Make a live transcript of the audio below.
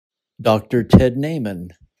Dr. Ted Naiman.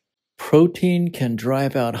 Protein can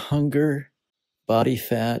drive out hunger, body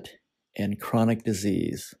fat, and chronic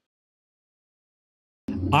disease.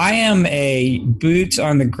 I am a boots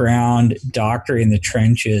on the ground doctor in the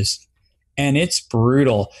trenches, and it's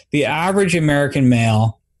brutal. The average American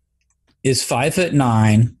male is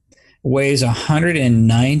 5'9", weighs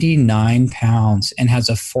 199 pounds, and has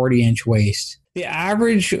a 40-inch waist. The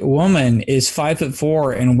average woman is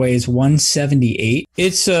 5'4" and weighs 178.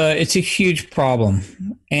 It's a huge problem,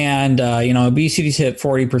 and obesity's hit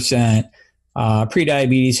 40%.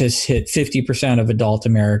 Prediabetes has hit 50% of adult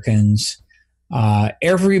Americans.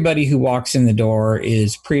 Everybody who walks in the door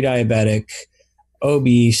is pre-diabetic,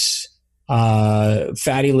 obese,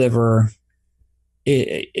 fatty liver.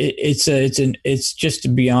 It's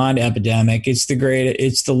just beyond epidemic. It's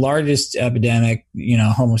the largest epidemic,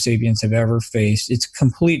 Homo sapiens have ever faced. It's a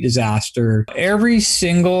complete disaster. Every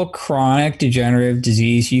single chronic degenerative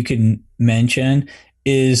disease you can mention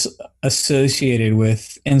is associated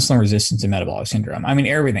with insulin resistance and metabolic syndrome. I mean,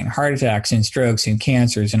 everything, heart attacks and strokes and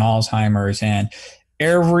cancers and Alzheimer's and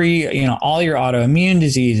all your autoimmune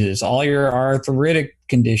diseases, all your arthritic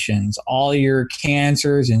conditions, all your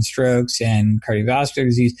cancers and strokes and cardiovascular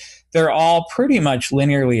disease, they're all pretty much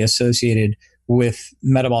linearly associated with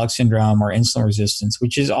metabolic syndrome or insulin resistance,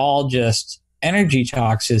 which is all just energy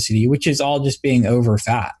toxicity, which is all just being over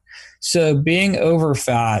fat. So being over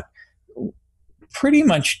fat pretty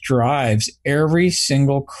much drives every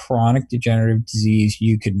single chronic degenerative disease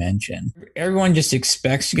you could mention. Everyone just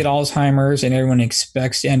expects to get Alzheimer's, and everyone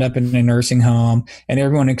expects to end up in a nursing home, and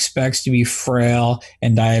everyone expects to be frail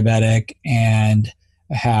and diabetic and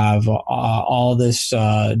have all this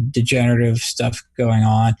degenerative stuff going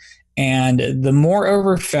on. And the more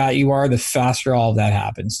over fat you are, the faster all of that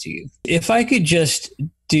happens to you. If I could just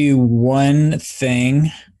do one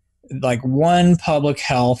thing, like one public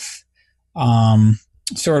health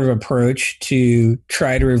sort of approach to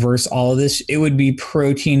try to reverse all of this, it would be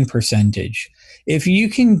protein percentage. If you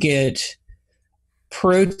can get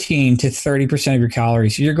protein to 30% of your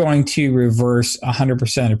calories, you're going to reverse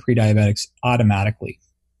 100% of pre-diabetics automatically.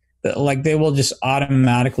 Like, they will just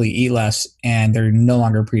automatically eat less and they're no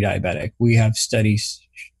longer pre-diabetic. We have studies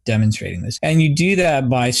demonstrating this. And you do that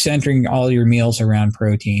by centering all your meals around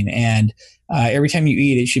protein. And every time you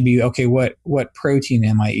eat, it should be, okay, what protein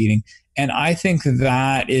am I eating? And I think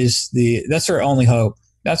that's our only hope.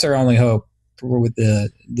 That's our only hope with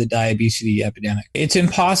the diabetes epidemic. It's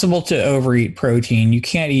impossible to overeat protein. You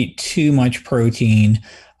can't eat too much protein.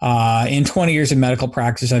 In 20 years of medical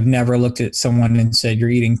practice, I've never looked at someone and said, you're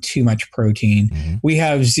eating too much protein. Mm-hmm. We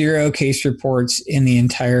have 0 case reports in the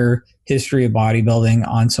entire history of bodybuilding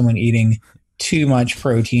on someone eating too much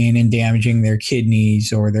protein and damaging their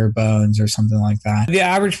kidneys or their bones or something like that. The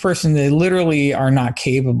average person, they literally are not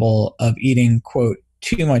capable of eating, quote,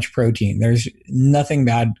 too much protein. There's nothing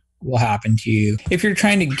bad will happen to you. If you're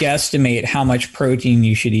trying to guesstimate how much protein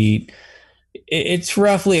you should eat, it's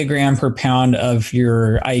roughly a gram per pound of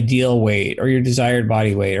your ideal weight or your desired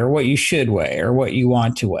body weight or what you should weigh or what you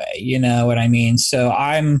want to weigh. You know what I mean? So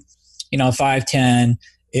I'm, 5'10".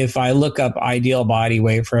 If I look up ideal body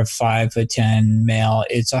weight for a 5'10" male,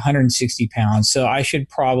 it's 160 pounds. So I should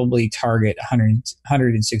probably target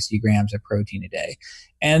 160 grams of protein a day.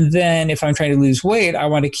 And then if I'm trying to lose weight, I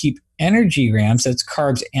want to keep energy grams, that's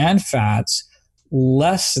carbs and fats,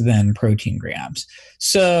 less than protein grams.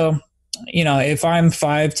 So, if I'm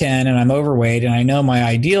 5'10" and I'm overweight and I know my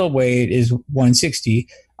ideal weight is 160,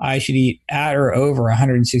 I should eat at or over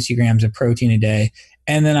 160 grams of protein a day.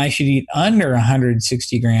 And then I should eat under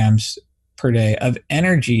 160 grams per day of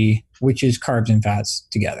energy, which is carbs and fats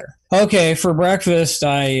together. Okay, for breakfast,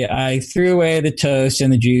 I threw away the toast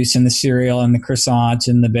and the juice and the cereal and the croissants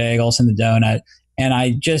and the bagels and the donut. And I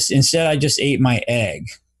just ate my egg,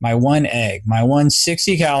 my one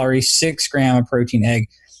 60 calorie, 6 gram of protein egg.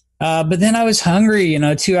 But then I was hungry,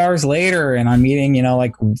 2 hours later, and I'm eating,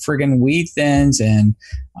 like friggin' wheat thins and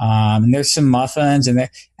there's some muffins and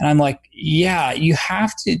I'm like, yeah, you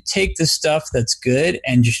have to take the stuff that's good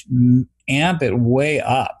and just amp it way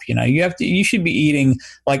up. You should be eating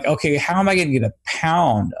like, okay, how am I going to get a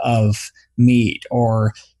pound of meat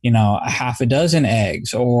or, a half a dozen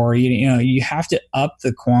eggs or, you have to up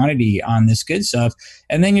the quantity on this good stuff.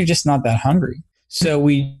 And then you're just not that hungry. So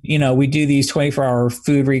we do these 24-hour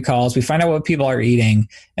food recalls. We find out what people are eating,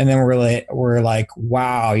 and then we're like,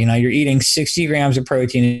 wow, you're eating 60 grams of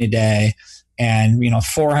protein a day, and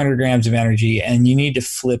 400 grams of energy, and you need to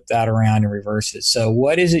flip that around and reverse it. So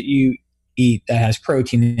what is it you eat that has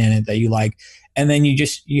protein in it that you like? And then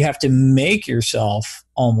you have to make yourself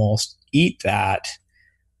almost eat that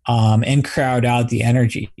and crowd out the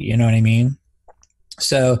energy. You know what I mean?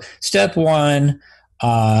 So step one,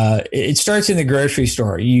 it starts in the grocery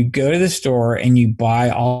store. You go to the store and you buy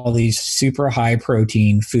all these super high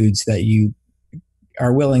protein foods that you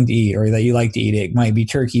are willing to eat or that you like to eat. It might be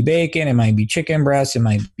turkey bacon, it might be chicken breast, it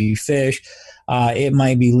might be fish, it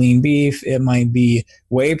might be lean beef, it might be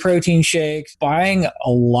whey protein shakes. Buying a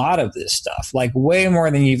lot of this stuff, like way more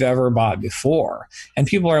than you've ever bought before. And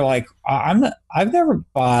people are like, I've never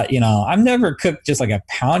bought, I've never cooked just like a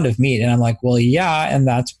pound of meat. And I'm like, well, yeah, and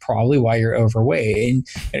that's probably why you're overweight. And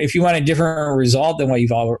if you want a different result than what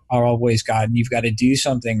you've always gotten, you've got to do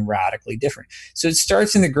something radically different. So it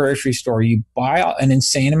starts in the grocery store. You buy an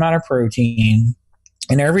insane amount of protein.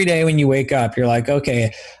 And every day when you wake up, you're like,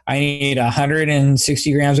 okay, I need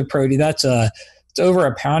 160 grams of protein. It's over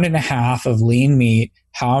 1.5 pounds of lean meat.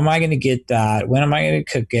 How am I going to get that? When am I going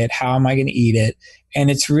to cook it? How am I going to eat it?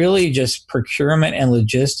 And it's really just procurement and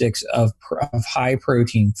logistics of high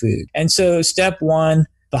protein food. And so step one,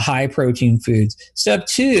 the high protein foods. Step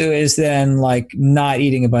two is then like not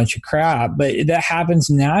eating a bunch of crap, but that happens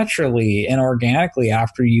naturally and organically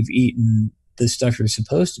after you've eaten the stuff you're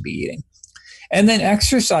supposed to be eating. And then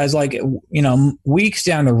exercise, like, weeks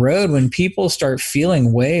down the road when people start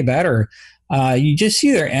feeling way better, you just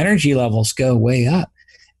see their energy levels go way up.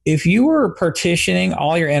 If you were partitioning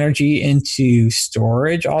all your energy into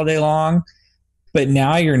storage all day long, but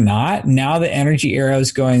now you're not, now the energy arrow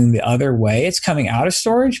is going the other way, it's coming out of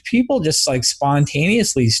storage, people just like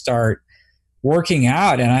spontaneously start working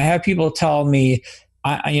out. And I have people tell me,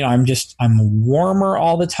 I'm warmer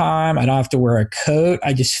all the time. I don't have to wear a coat.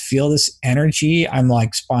 I just feel this energy. I'm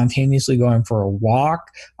like spontaneously going for a walk.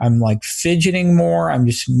 I'm like fidgeting more. I'm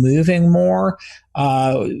just moving more.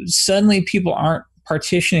 Suddenly people aren't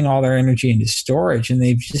partitioning all their energy into storage and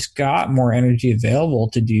they've just got more energy available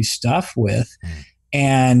to do stuff with.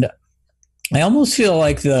 And I almost feel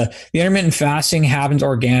like the intermittent fasting happens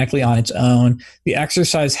organically on its own. The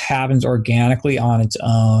exercise happens organically on its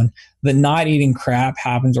own. The not eating crap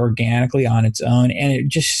happens organically on its own. And it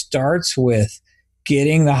just starts with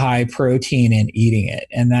getting the high protein and eating it.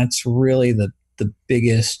 And that's really the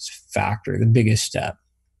biggest factor, the biggest step.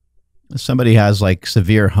 If somebody has like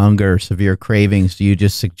severe hunger, severe cravings, do you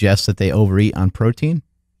just suggest that they overeat on protein?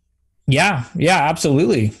 Yeah,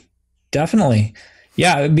 absolutely. Definitely.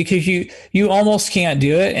 Yeah, because you almost can't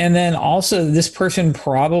do it. And then also this person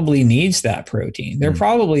probably needs that protein. They're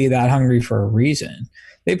probably that hungry for a reason.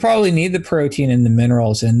 They probably need the protein and the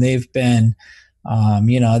minerals, and they've been,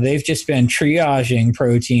 they've just been triaging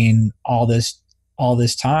protein all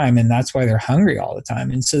this time, and that's why they're hungry all the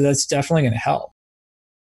time. And so that's definitely going to help.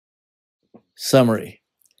 Summary.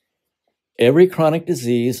 Every chronic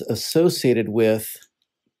disease associated with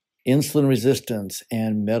insulin resistance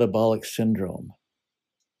and metabolic syndrome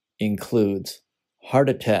includes heart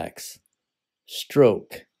attacks,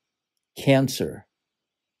 stroke, cancer,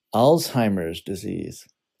 Alzheimer's disease,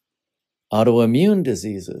 autoimmune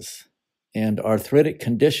diseases, and arthritic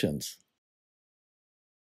conditions.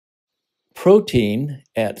 Protein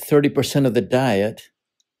at 30% of the diet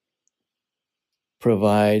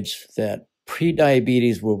provides that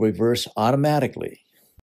prediabetes will reverse automatically.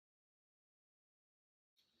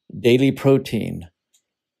 Daily protein.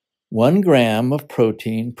 1 gram of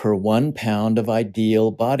protein per 1 pound of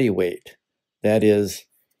ideal body weight. That is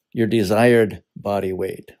your desired body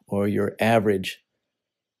weight or your average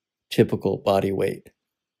typical body weight.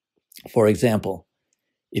 For example,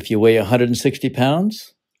 if you weigh 160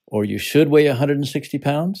 pounds, or you should weigh 160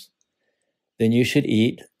 pounds, then you should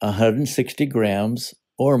eat 160 grams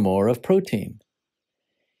or more of protein.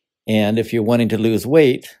 And if you're wanting to lose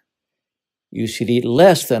weight, you should eat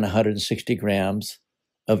less than 160 grams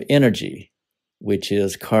of energy, which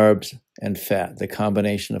is carbs and fat, the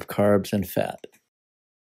combination of carbs and fat.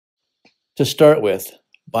 To start with,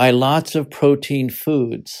 buy lots of protein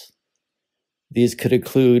foods. These could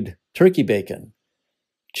include turkey bacon,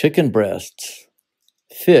 chicken breasts,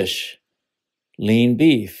 fish, lean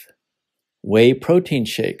beef, whey protein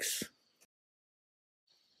shakes.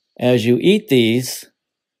 As you eat these,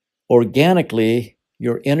 organically,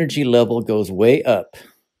 your energy level goes way up.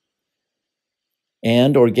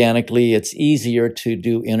 And organically, it's easier to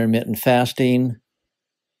do intermittent fasting,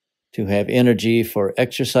 to have energy for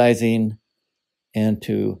exercising, and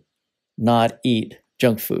to not eat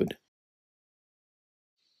junk food.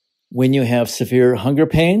 When you have severe hunger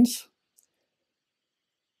pains,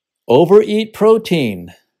 overeat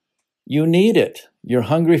protein. You need it. You're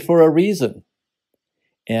hungry for a reason.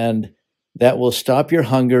 And that will stop your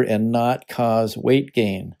hunger and not cause weight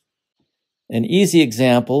gain. An easy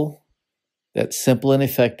example that's simple and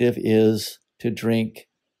effective is to drink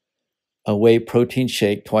a whey protein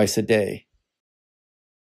shake twice a day.